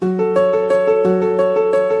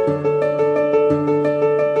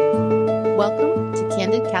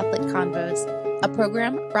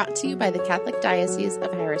program brought to you by the Catholic Diocese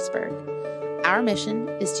of Harrisburg. Our mission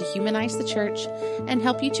is to humanize the Church and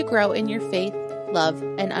help you to grow in your faith, love,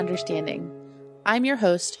 and understanding. I'm your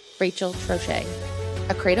host, Rachel Trochet,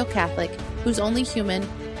 a cradle Catholic who's only human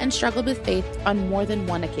and struggled with faith on more than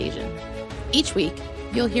one occasion. Each week,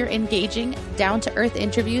 you'll hear engaging, down-to-earth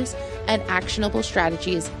interviews and actionable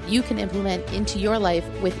strategies you can implement into your life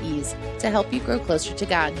with ease to help you grow closer to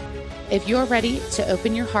God. If you're ready to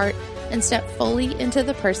open your heart and step fully into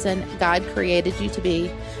the person God created you to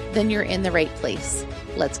be, then you're in the right place.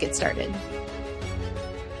 Let's get started.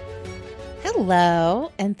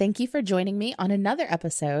 Hello, and thank you for joining me on another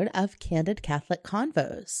episode of Candid Catholic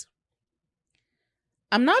Convos.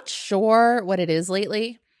 I'm not sure what it is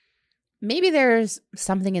lately. Maybe there's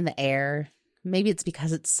something in the air. Maybe it's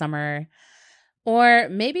because it's summer. Or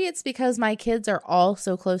maybe it's because my kids are all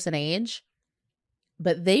so close in age,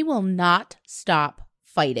 but they will not stop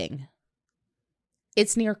fighting.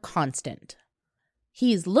 It's near constant.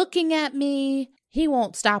 He's looking at me. He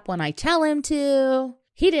won't stop when I tell him to.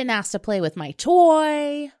 He didn't ask to play with my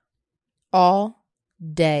toy. All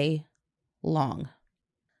day long.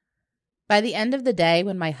 By the end of the day,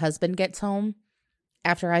 when my husband gets home,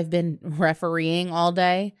 after I've been refereeing all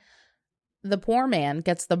day, the poor man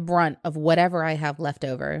gets the brunt of whatever I have left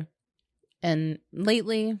over. And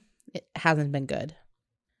lately, it hasn't been good.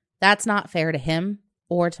 That's not fair to him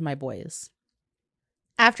or to my boys.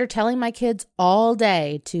 After telling my kids all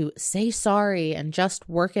day to say sorry and just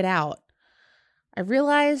work it out, I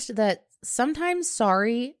realized that sometimes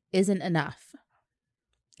sorry isn't enough.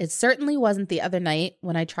 It certainly wasn't the other night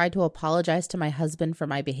when I tried to apologize to my husband for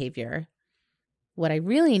my behavior. What I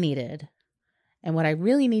really needed, and what I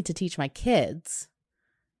really need to teach my kids,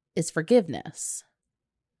 is forgiveness.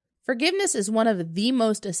 Forgiveness is one of the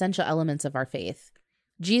most essential elements of our faith.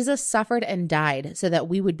 Jesus suffered and died so that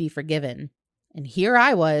we would be forgiven. And here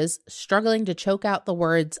I was, struggling to choke out the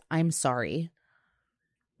words, "I'm sorry."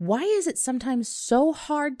 Why is it sometimes so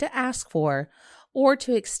hard to ask for or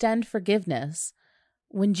to extend forgiveness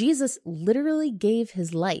when Jesus literally gave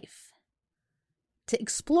his life? To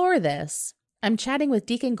explore this, I'm chatting with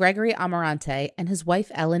Deacon Gregory Amarante and his wife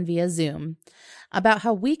Ellen via Zoom about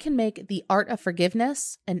how we can make the art of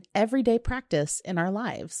forgiveness an everyday practice in our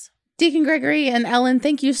lives. Deacon Gregory and Ellen,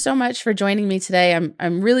 thank you so much for joining me today.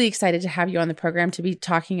 I'm really excited to have you on the program to be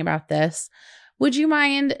talking about this. Would you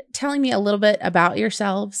mind telling me a little bit about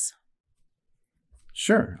yourselves?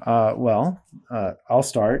 Sure. I'll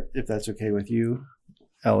start if that's okay with you,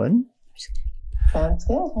 Ellen. Sounds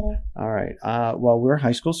good, honey. All right. We're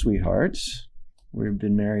high school sweethearts. We've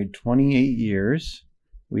been married 28 years.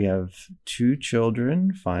 We have 2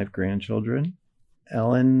 children, 5 grandchildren.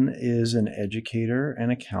 Ellen is an educator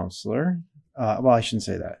and a counselor. I shouldn't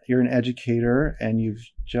say that. You're an educator and you've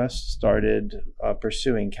just started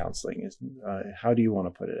pursuing counseling. How do you want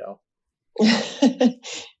to put it, Elle?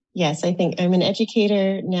 Yes, I think I'm an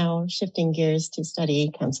educator now, shifting gears to study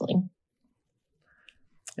counseling.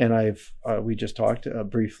 And we just talked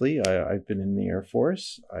briefly. I've been in the Air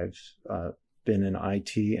Force. I've been an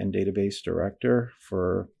IT and database director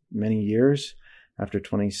for many years. After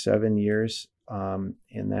 27 years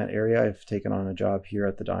in that area, I've taken on a job here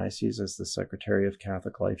at the diocese as the Secretary of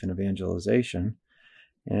Catholic Life and Evangelization.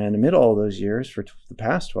 And amid all those years, for the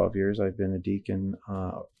past 12 years, I've been a deacon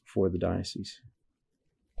for the diocese.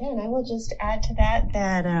 Yeah, and I will just add to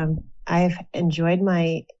that I've enjoyed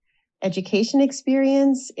my education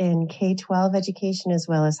experience in K-12 education as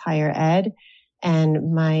well as higher ed.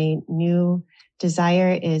 And my new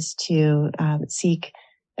desire is to seek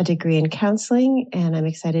a degree in counseling. And I'm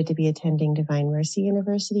excited to be attending Divine Mercy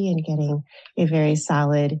University and getting a very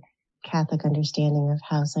solid Catholic understanding of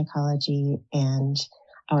how psychology and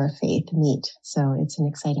our faith meet. So it's an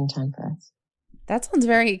exciting time for us. That sounds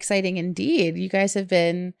very exciting indeed. You guys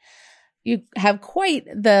you have quite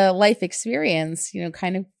the life experience,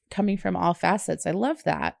 kind of coming from all facets. I love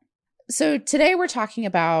that. So today we're talking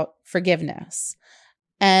about forgiveness.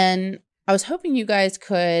 And I was hoping you guys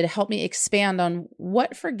could help me expand on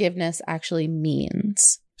what forgiveness actually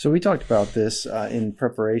means. So we talked about this in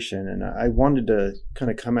preparation, and I wanted to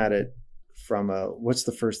kind of come at it from what's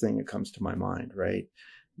the first thing that comes to my mind, right?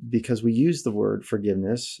 Because we use the word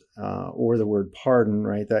forgiveness or the word pardon,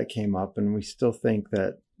 right? That came up, and we still think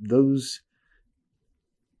that those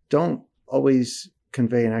don't always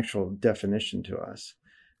convey an actual definition to us.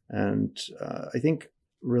 And I think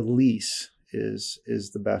release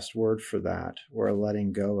is the best word for that, or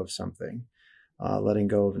letting go of something, letting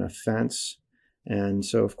go of an offense. And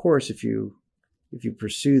so, of course, if you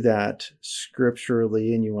pursue that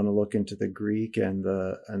scripturally and you want to look into the Greek and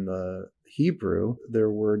the Hebrew, there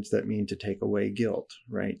are words that mean to take away guilt,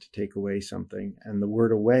 right? To take away something. And the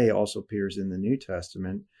word away also appears in the New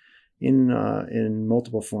Testament in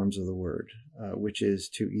multiple forms of the word, which is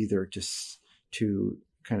to either to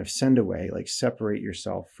kind of send away, like separate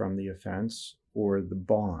yourself from the offense or the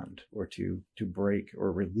bond, or to break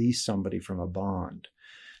or release somebody from a bond.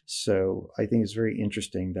 So I think it's very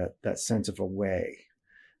interesting that sense of away,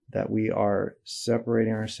 that we are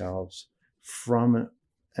separating ourselves from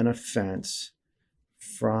an offense,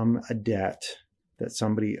 from a debt that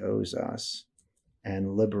somebody owes us,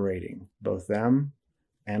 and liberating both them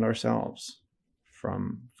and ourselves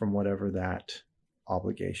from whatever that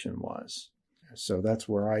obligation was. So that's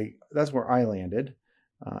where I landed.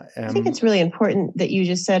 I think it's really important that you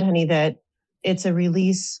just said, honey, that it's a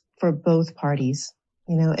release for both parties,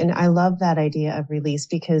 and I love that idea of release,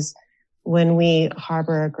 because when we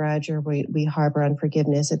harbor a grudge or we harbor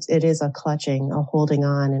unforgiveness, it is a clutching, a holding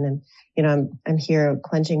on. And I'm here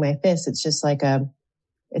clenching my fists. It's just like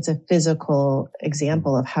it's a physical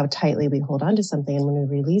example of how tightly we hold on to something. And when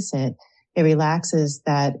we release it, it relaxes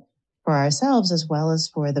that for ourselves as well as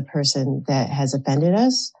for the person that has offended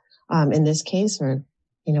us. In this case, or,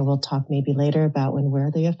 we'll talk maybe later about when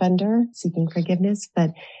we're the offender seeking forgiveness.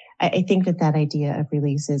 But I think that idea of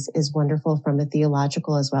release is wonderful from a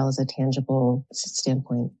theological as well as a tangible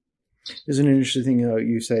standpoint. Isn't it interesting,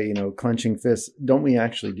 you say, clenching fists. Don't we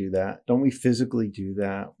actually do that? Don't we physically do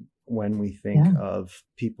that when we think of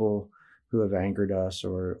people who have angered us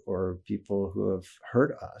or people who have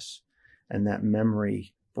hurt us? And that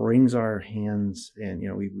memory brings our hands in,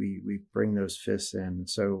 we bring those fists in.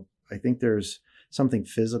 So I think there's something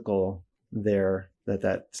physical there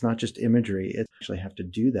that's not just imagery. It actually have to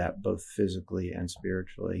do that both physically and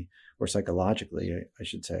spiritually, or psychologically, I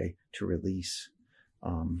should say, to release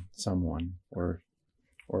someone or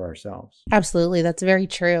ourselves. Absolutely. That's very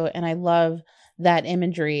true. And I love that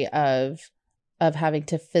imagery of having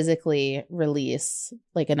to physically release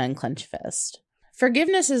like an unclenched fist.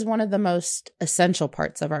 Forgiveness is one of the most essential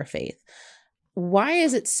parts of our faith. Why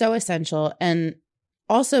is it so essential and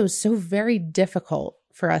also so very difficult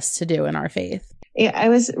for us to do in our faith? Yeah, I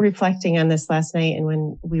was reflecting on this last night, and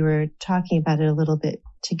when we were talking about it a little bit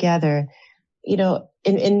together,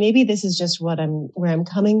 and maybe this is just where I'm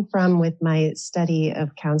coming from with my study of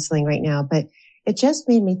counseling right now, but it just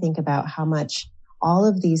made me think about how much all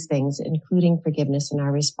of these things, including forgiveness and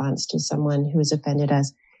our response to someone who has offended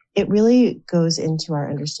us, it really goes into our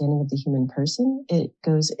understanding of the human person. It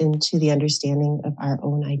goes into the understanding of our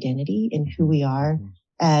own identity and who we are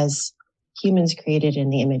as humans created in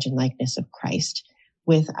the image and likeness of Christ,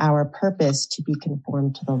 with our purpose to be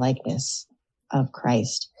conformed to the likeness of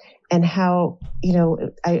Christ. And how,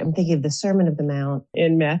 I'm thinking of the Sermon of the Mount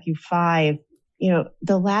in Matthew 5,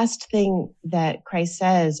 the last thing that Christ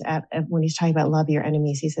says when he's talking about love your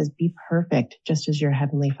enemies, he says, be perfect just as your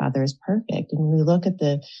heavenly Father is perfect. And when we look at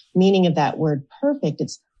the meaning of that word perfect,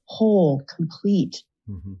 it's whole, complete.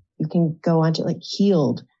 Mm-hmm. You can go on to like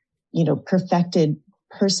healed, perfected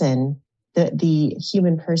person, the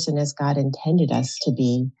human person as God intended us to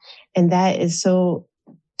be. And that is so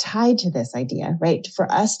tied to this idea, right?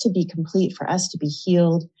 For us to be complete, for us to be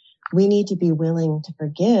healed, we need to be willing to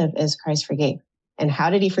forgive as Christ forgave. And how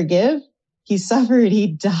did he forgive? He suffered, he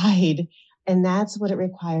died. And that's what it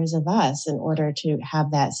requires of us in order to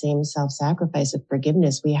have that same self-sacrifice of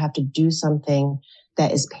forgiveness. We have to do something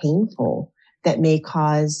that is painful, that may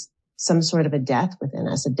cause some sort of a death within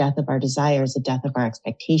us, a death of our desires, a death of our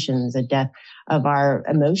expectations, a death of our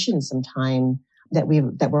emotions sometime that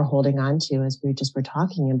we're holding on to, as we just were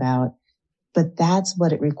talking about. But that's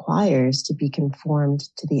what it requires to be conformed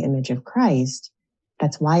to the image of Christ.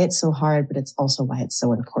 That's why it's so hard, but it's also why it's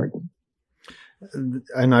so important.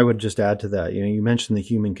 And I would just add to that, you mentioned the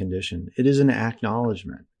human condition. It is an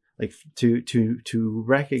acknowledgement, like to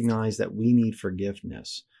recognize that we need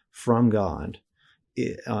forgiveness from God,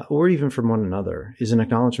 or even from one another, is an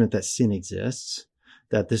acknowledgement that sin exists,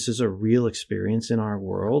 that this is a real experience in our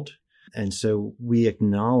world. And so we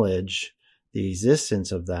acknowledge the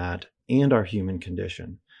existence of that and our human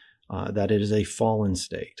condition, that it is a fallen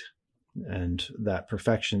state. And that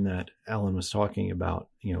perfection that Ellen was talking about,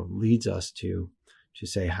 leads us to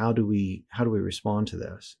say, how do we respond to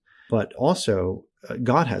this? But also,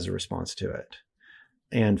 God has a response to it.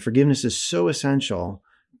 And forgiveness is so essential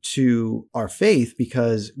to our faith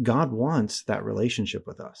because God wants that relationship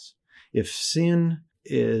with us. If sin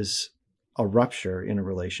is a rupture in a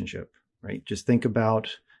relationship, right? Just think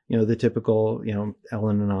about, the typical,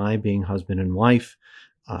 Ellen and I being husband and wife,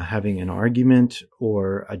 having an argument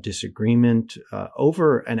or a disagreement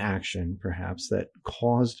over an action, perhaps, that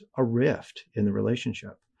caused a rift in the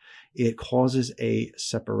relationship. it causes a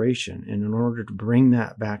separation. And in order to bring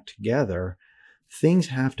that back together, things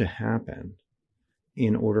have to happen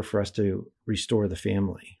in order for us to restore the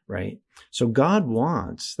family, right? So God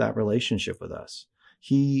wants that relationship with us.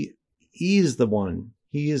 He is the one,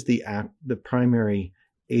 he is the primary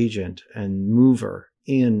agent and mover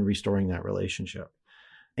in restoring that relationship.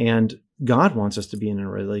 And God wants us to be in a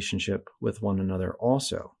relationship with one another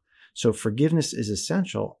also. So forgiveness is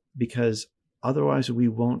essential, because otherwise we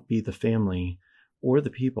won't be the family or the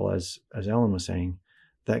people, as Ellen was saying,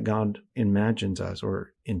 that God imagines us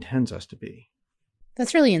or intends us to be.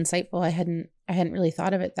 That's really insightful. I hadn't really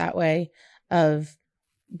thought of it that way, of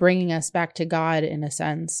bringing us back to God in a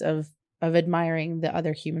sense of admiring the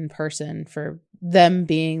other human person for them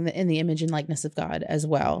being in the image and likeness of God as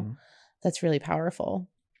well. Mm-hmm. That's really powerful.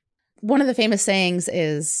 One of the famous sayings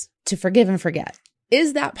is to forgive and forget.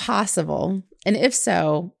 Is that possible? And if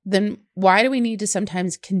so, then why do we need to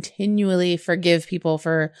sometimes continually forgive people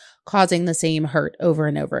for causing the same hurt over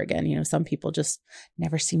and over again? You know, some people just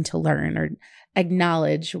never seem to learn or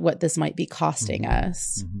acknowledge what this might be costing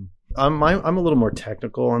us. Mm-hmm. I'm a little more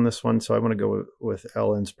technical on this one, so I want to go with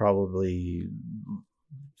Ellen's probably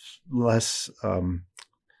less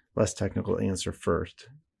technical answer first.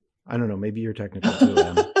 I don't know. Maybe you're technical too,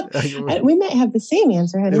 Ellen. We might have the same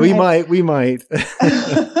answer. We might.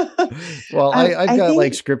 Well, I've got think,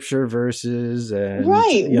 like scripture verses and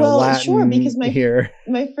right. Well, Latin sure, because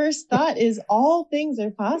my first thought is all things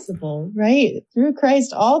are possible, right? Through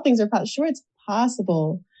Christ, all things are possible. Sure, it's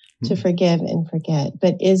possible to forgive and forget,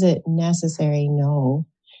 but is it necessary? No.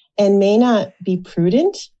 And may not be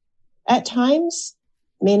prudent at times,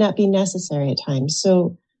 may not be necessary at times.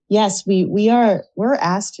 So yes, we're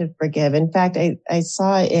asked to forgive. In fact, I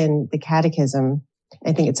saw in the Catechism,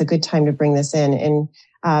 I think it's a good time to bring this in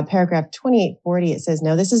paragraph 2840, it says,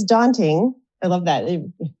 now this is daunting. I love that.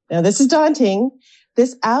 Now this is daunting.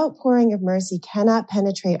 This outpouring of mercy cannot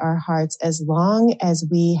penetrate our hearts as long as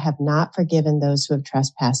we have not forgiven those who have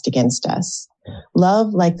trespassed against us.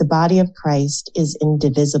 Love, like the body of Christ, is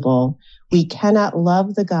indivisible. We cannot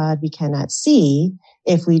love the God we cannot see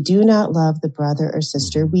if we do not love the brother or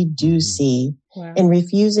sister we do see. Wow. In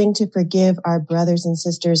refusing to forgive our brothers and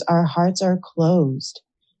sisters, our hearts are closed,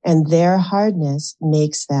 and their hardness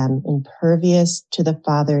makes them impervious to the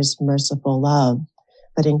Father's merciful love.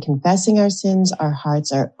 But in confessing our sins, our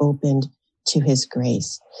hearts are opened to his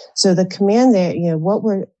grace. So the command there, what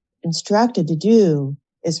we're instructed to do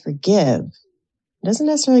is forgive. It doesn't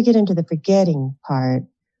necessarily get into the forgetting part.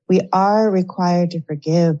 We are required to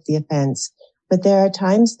forgive the offense, but there are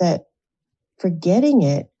times that forgetting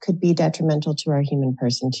it could be detrimental to our human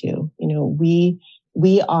person too.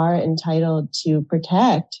 We are entitled to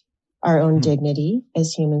protect our own dignity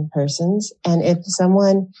as human persons. And if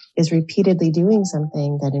someone is repeatedly doing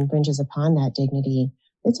something that infringes upon that dignity,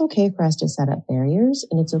 it's okay for us to set up barriers,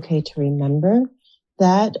 and it's okay to remember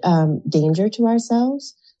that danger to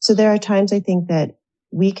ourselves. So there are times I think that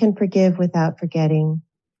we can forgive without forgetting.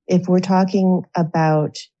 If we're talking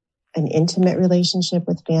about an intimate relationship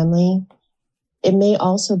with family, it may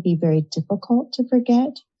also be very difficult to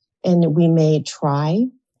forget, and we may try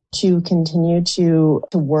to continue to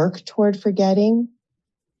work toward forgetting,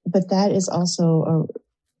 but that is also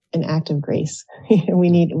an act of grace. We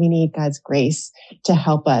need God's grace to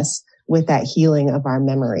help us with that healing of our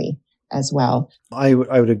memory as well. I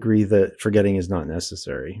would agree that forgetting is not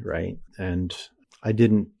necessary, right? And I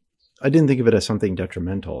didn't think of it as something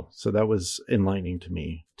detrimental. So that was enlightening to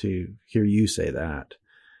me to hear you say that.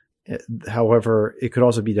 However, it could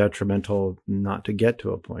also be detrimental not to get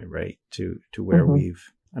to a point, right? To where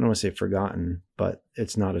we've, I don't want to say forgotten, but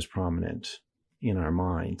it's not as prominent in our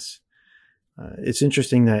minds. It's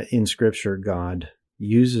interesting that in Scripture, God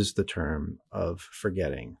uses the term of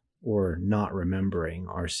forgetting or not remembering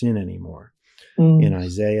our sin anymore. In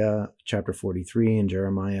Isaiah chapter 43 and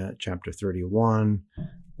Jeremiah chapter 31,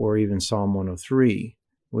 or even Psalm 103,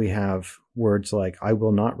 we have words like, I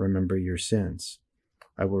will not remember your sins.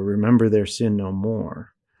 I will remember their sin no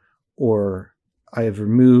more. Or I have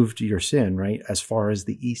removed your sin, right? As far as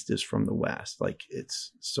the east is from the west. Like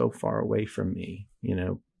it's so far away from me,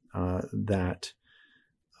 and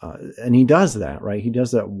he does that, right? He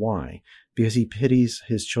does that. Why? Because he pities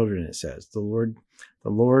his children, it says. The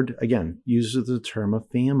Lord, again, uses the term of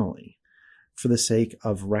family for the sake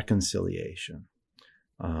of reconciliation.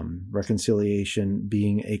 Reconciliation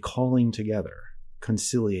being a calling together,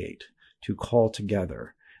 conciliate, to call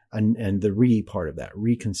together, and the re part of that,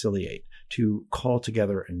 reconciliate, to call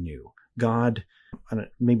together anew. God,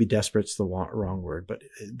 maybe desperate's the wrong word, but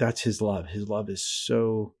that's his love. His love is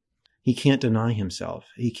so He can't deny himself.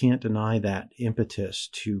 He can't deny that impetus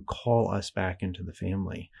to call us back into the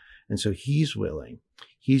family. And so he's willing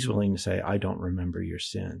to say, I don't remember your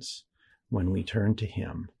sins, when we turn to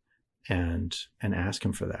him and ask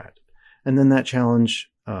him for that. And then that challenge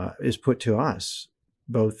is put to us,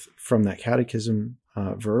 both from that catechism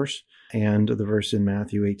verse and the verse in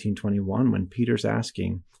Matthew 18:21, when Peter's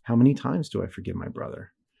asking, how many times do I forgive my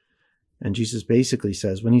brother? And Jesus basically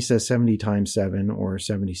says, when he says 70 times 7 or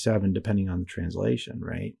 77, depending on the translation,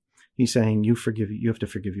 right? He's saying you have to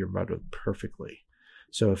forgive your brother perfectly.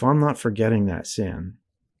 So if I'm not forgetting that sin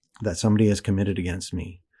that somebody has committed against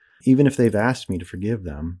me, even if they've asked me to forgive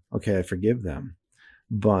them, okay, I forgive them.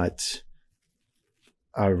 But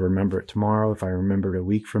I remember it tomorrow. If I remember it a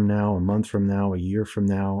week from now, a month from now, a year from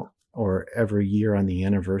now, or every year on the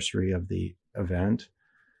anniversary of the event,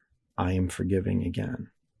 I am forgiving again.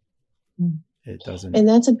 It doesn't. And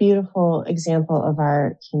that's a beautiful example of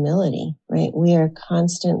our humility, right? We are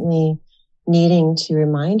constantly needing to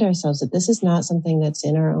remind ourselves that this is not something that's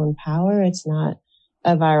in our own power. It's not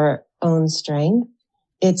of our own strength.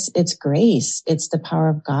 It's grace. It's the power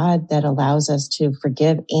of God that allows us to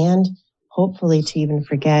forgive and hopefully to even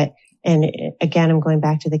forget. And again, I'm going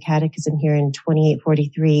back to the catechism here in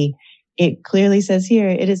 2843. It clearly says here,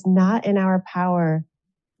 it is not in our power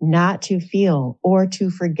not to feel or to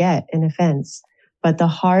forget an offense, but the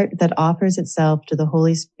heart that offers itself to the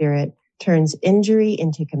Holy Spirit turns injury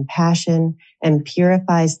into compassion and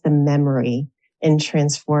purifies the memory in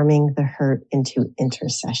transforming the hurt into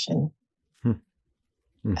intercession.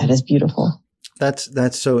 Mm-hmm. That is beautiful. That's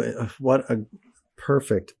so, what a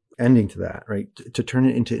perfect ending to that, right? To turn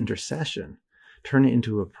it into intercession, turn it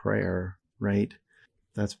into a prayer, right?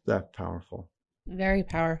 That's powerful. Very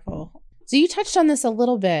powerful. So you touched on this a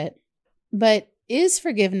little bit, but is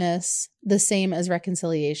forgiveness the same as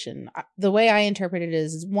reconciliation? The way I interpret it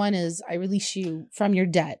is one is I release you from your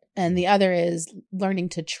debt, and the other is learning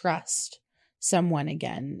to trust someone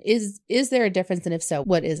again. Is there a difference? And if so,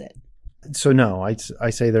 what is it? So no, I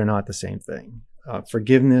say they're not the same thing.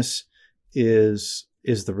 Forgiveness is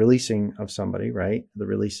the releasing of somebody, right? The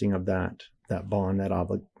releasing of that bond,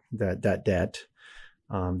 that debt,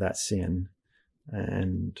 that sin,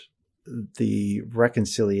 and the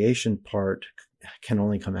reconciliation part can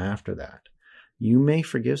only come after that. You may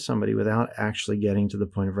forgive somebody without actually getting to the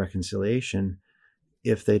point of reconciliation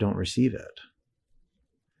if they don't receive it.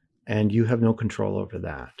 And you have no control over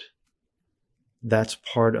that. That's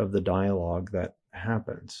part of the dialogue that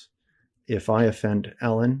happens. If I offend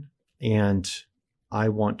Ellen and I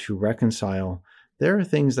want to reconcile, there are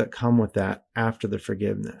things that come with that after the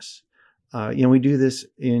forgiveness. We do this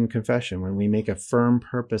in confession when we make a firm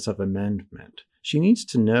purpose of amendment. She needs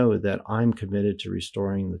to know that I'm committed to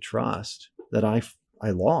restoring the trust that I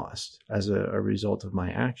lost as a result of my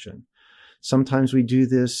action. Sometimes we do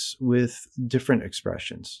this with different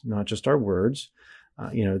expressions, not just our words.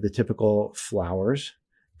 The typical flowers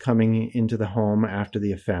coming into the home after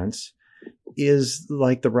the offense is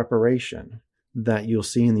like the reparation that you'll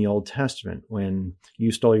see in the Old Testament. When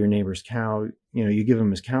you stole your neighbor's cow, you give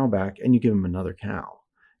him his cow back and you give him another cow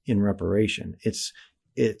in reparation. It's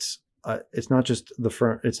not just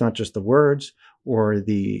the words or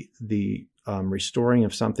the restoring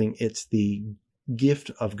of something. It's the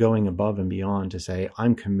gift of going above and beyond to say,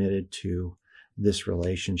 I'm committed to this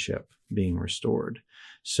relationship being restored.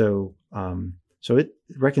 So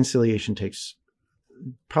reconciliation takes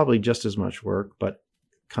probably just as much work, but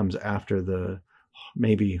comes after the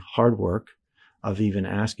maybe hard work of even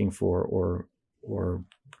asking for or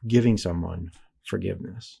giving someone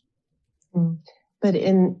forgiveness. But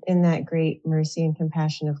in that great mercy and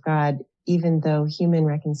compassion of God, even though human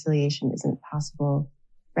reconciliation isn't possible,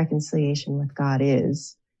 reconciliation with God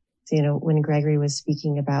is. So, when Gregory was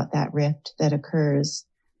speaking about that rift that occurs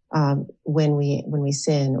when we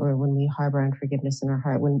sin or when we harbor unforgiveness in our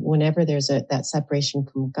heart, whenever there's that separation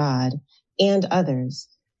from God and others,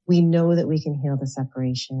 we know that we can heal the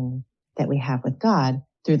separation that we have with God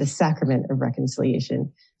through the sacrament of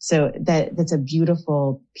reconciliation. So that's a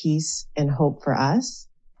beautiful peace and hope for us,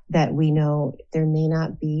 that we know there may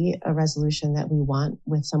not be a resolution that we want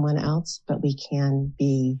with someone else, but we can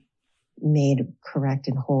be made correct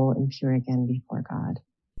and whole and pure again before God.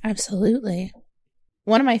 Absolutely.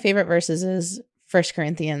 One of my favorite verses is 1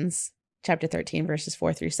 Corinthians chapter 13, verses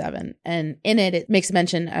 4-7. And in it makes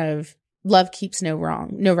mention of love keeps no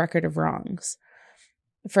record of wrongs.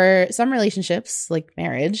 For some relationships, like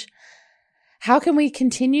marriage, how can we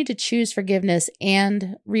continue to choose forgiveness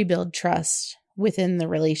and rebuild trust within the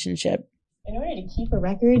relationship In order to keep a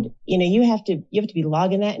record, you have to be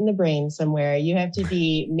logging that in the brain somewhere. You have to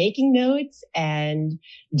be making notes and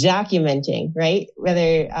documenting, right?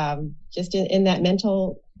 Whether just in that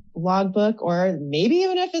mental logbook or maybe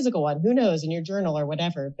even a physical one, who knows, in your journal or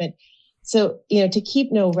whatever. But so, to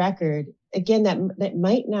keep no record, again, that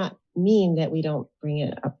might not mean that we don't bring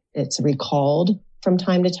it up. It's recalled from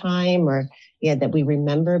time to time or that we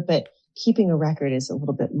remember, but keeping a record is a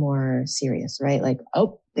little bit more serious, right? Like,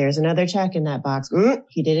 oh, there's another check in that box.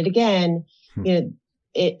 He did it again.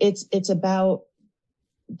 It's about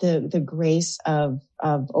the grace of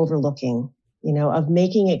overlooking, of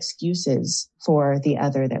making excuses for the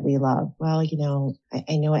other that we love. Well,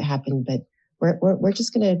 I know it happened, but we're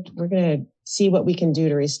just gonna see what we can do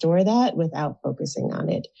to restore that without focusing on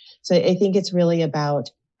it. So I think it's really about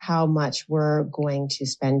how much we're going to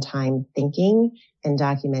spend time thinking and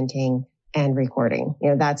documenting and recording.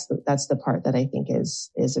 That's the part that I think is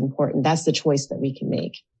important. That's the choice that we can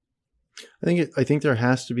make. I think there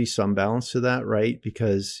has to be some balance to that, right?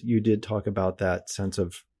 Because you did talk about that sense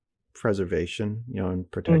of preservation, and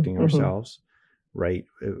protecting ourselves, right?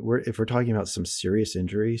 If we're talking about some serious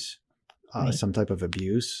injuries, right, some type of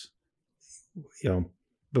abuse,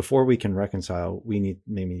 before we can reconcile, we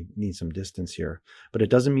need some distance here. But it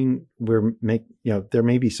doesn't mean there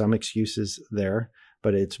may be some excuses there,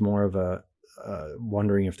 but it's more of a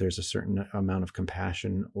wondering if there's a certain amount of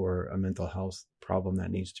compassion or a mental health problem that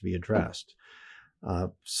needs to be addressed.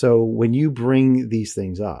 So when you bring these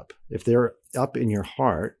things up, if they're up in your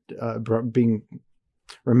heart, being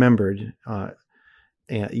remembered,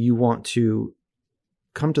 and you want to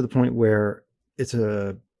come to the point where it's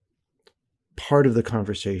a part of the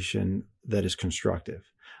conversation that is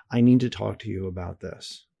constructive. I need to talk to you about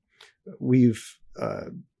this. We've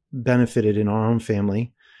benefited in our own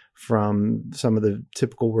family from some of the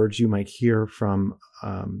typical words you might hear from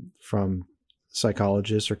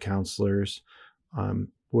psychologists or counselors,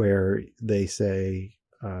 where they say,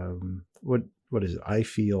 what is it? I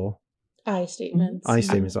feel. I statements. I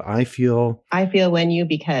statements. I feel when you,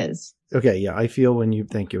 because. Okay. Yeah. I feel when you,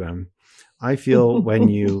 thank you, Em. I feel when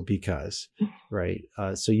you, because, right.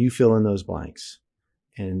 So you fill in those blanks,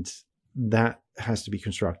 and that has to be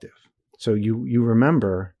constructive. So you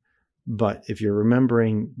remember, but if you're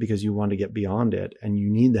remembering because you want to get beyond it and you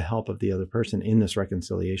need the help of the other person in this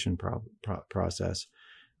reconciliation process,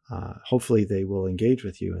 hopefully they will engage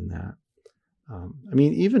with you in that.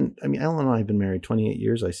 Ellen and I have been married 28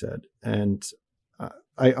 years, I said, and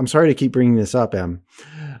I'm sorry to keep bringing this up, Em,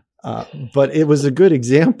 but it was a good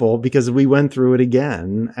example because we went through it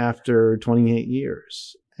again after 28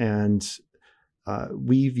 years, and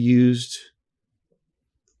we've used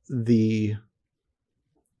the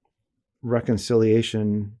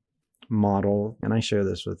reconciliation model, and I share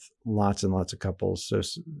this with lots and lots of couples. So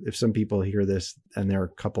if some people hear this and they're a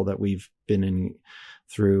couple that we've been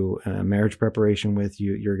through marriage preparation with,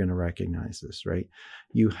 you're going to recognize this, right?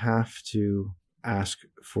 You have to ask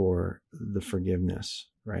for the forgiveness,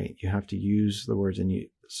 right? You have to use the words,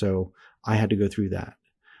 so I had to go through that.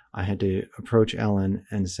 I had to approach Ellen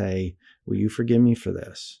and say, will you forgive me for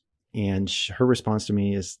this? And her response to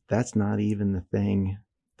me is, that's not even the thing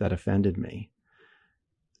that offended me.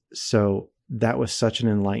 So that was such an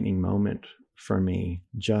enlightening moment for me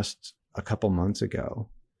just a couple months ago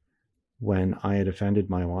when I had offended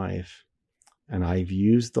my wife, and I've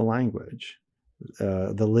used the language,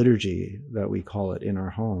 the liturgy that we call it in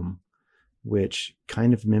our home, which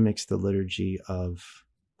kind of mimics the liturgy of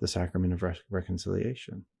the sacrament of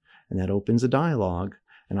reconciliation. And that opens a dialogue.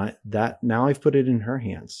 And now I've put it in her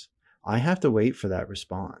hands. I have to wait for that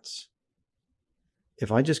response.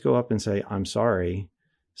 If I just go up and say, I'm sorry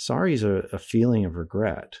is a feeling of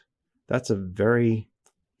regret. That's a very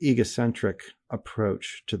egocentric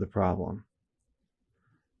approach to the problem.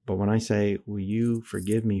 But when I say, will you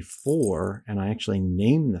forgive me for, and I actually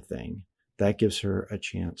name the thing, that gives her a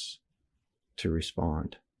chance to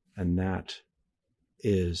respond. And that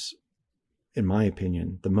is, in my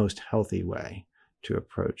opinion, the most healthy way to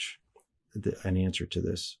approach an answer to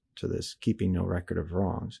this keeping no record of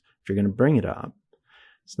wrongs. If you're going to bring it up,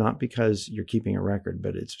 it's not because you're keeping a record,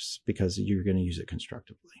 but it's because you're going to use it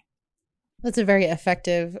constructively. That's a very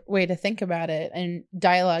effective way to think about it. And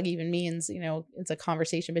dialogue even means, it's a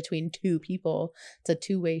conversation between two people. It's a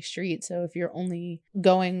two-way street. So if you're only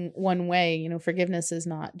going one way, forgiveness is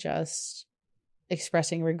not just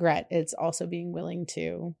expressing regret. It's also being willing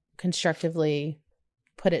to constructively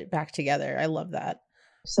put it back together. I love that.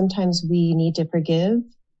 Sometimes we need to forgive,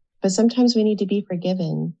 but sometimes we need to be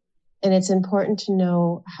forgiven. And it's important to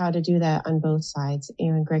know how to do that on both sides.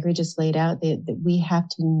 And Gregory just laid out that we have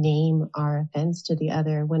to name our offense to the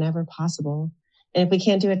other whenever possible. And if we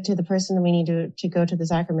can't do it to the person, then we need to go to the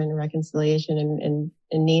sacrament of reconciliation and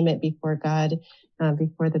name it before God,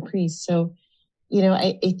 before the priest. So,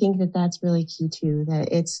 I think that that's really key too,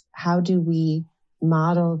 that it's how do we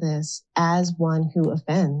model this as one who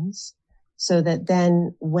offends, so that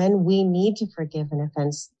then when we need to forgive an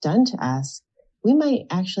offense done to us, we might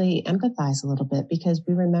actually empathize a little bit because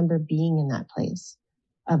we remember being in that place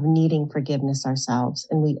of needing forgiveness ourselves.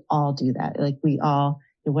 And we all do that. Like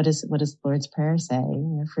what does the Lord's Prayer say?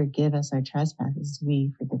 Forgive us our trespasses.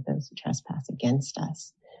 We forgive those who trespass against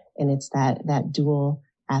us. And it's that dual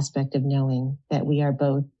aspect of knowing that we are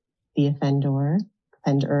both the offender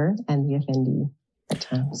and the offendee at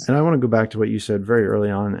times. And I want to go back to what you said very early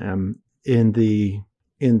on, in the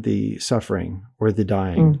suffering or the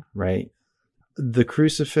dying, right? The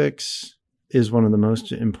crucifix is one of the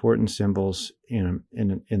most important symbols in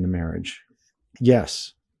the marriage.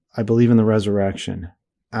 Yes, I believe in the resurrection.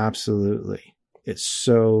 Absolutely. It's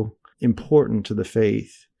so important to the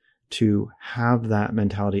faith to have that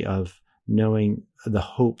mentality of knowing the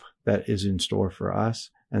hope that is in store for us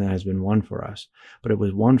and that has been won for us. But it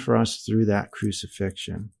was won for us through that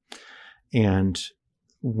crucifixion. And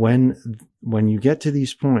when you get to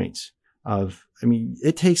these points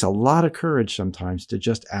it takes a lot of courage sometimes to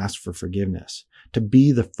just ask for forgiveness, to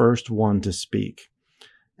be the first one to speak.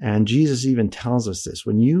 And Jesus even tells us this.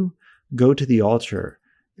 When you go to the altar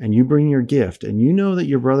and you bring your gift and you know that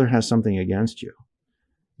your brother has something against you,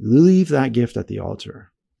 leave that gift at the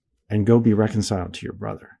altar and go be reconciled to your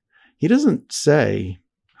brother. He doesn't say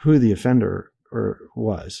who the offender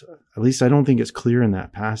was. At least I don't think it's clear in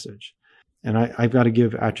that passage. And I've got to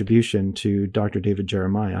give attribution to Dr. David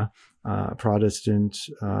Jeremiah, Protestant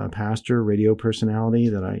pastor, radio personality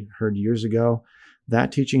that I heard years ago.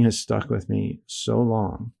 That teaching has stuck with me so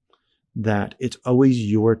long that it's always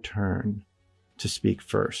your turn to speak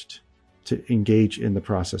first, to engage in the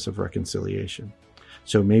process of reconciliation.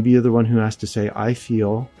 So maybe you're the one who has to say, I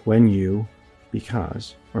feel when you,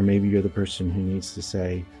 because, or maybe you're the person who needs to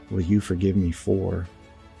say, will you forgive me for,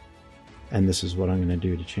 and this is what I'm going to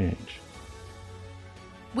do to change.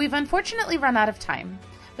 We've unfortunately run out of time,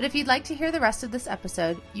 but if you'd like to hear the rest of this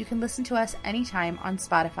episode, you can listen to us anytime on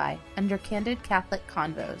Spotify under Candid Catholic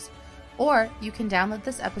Convos, or you can download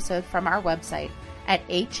this episode from our website at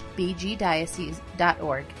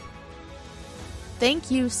hbgdiocese.org. Thank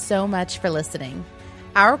you so much for listening.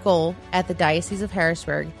 Our goal at the Diocese of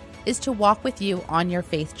Harrisburg is to walk with you on your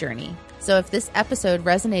faith journey. So if this episode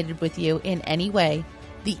resonated with you in any way,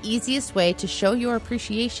 the easiest way to show your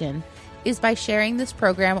appreciation is by sharing this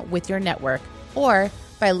program with your network or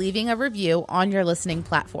by leaving a review on your listening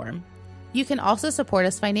platform. You can also support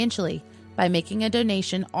us financially by making a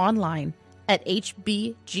donation online at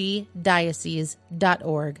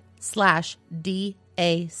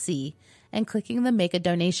hbgdiocese.org/DAC and clicking the Make a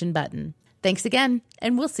Donation button. Thanks again,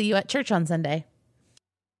 and we'll see you at church on Sunday.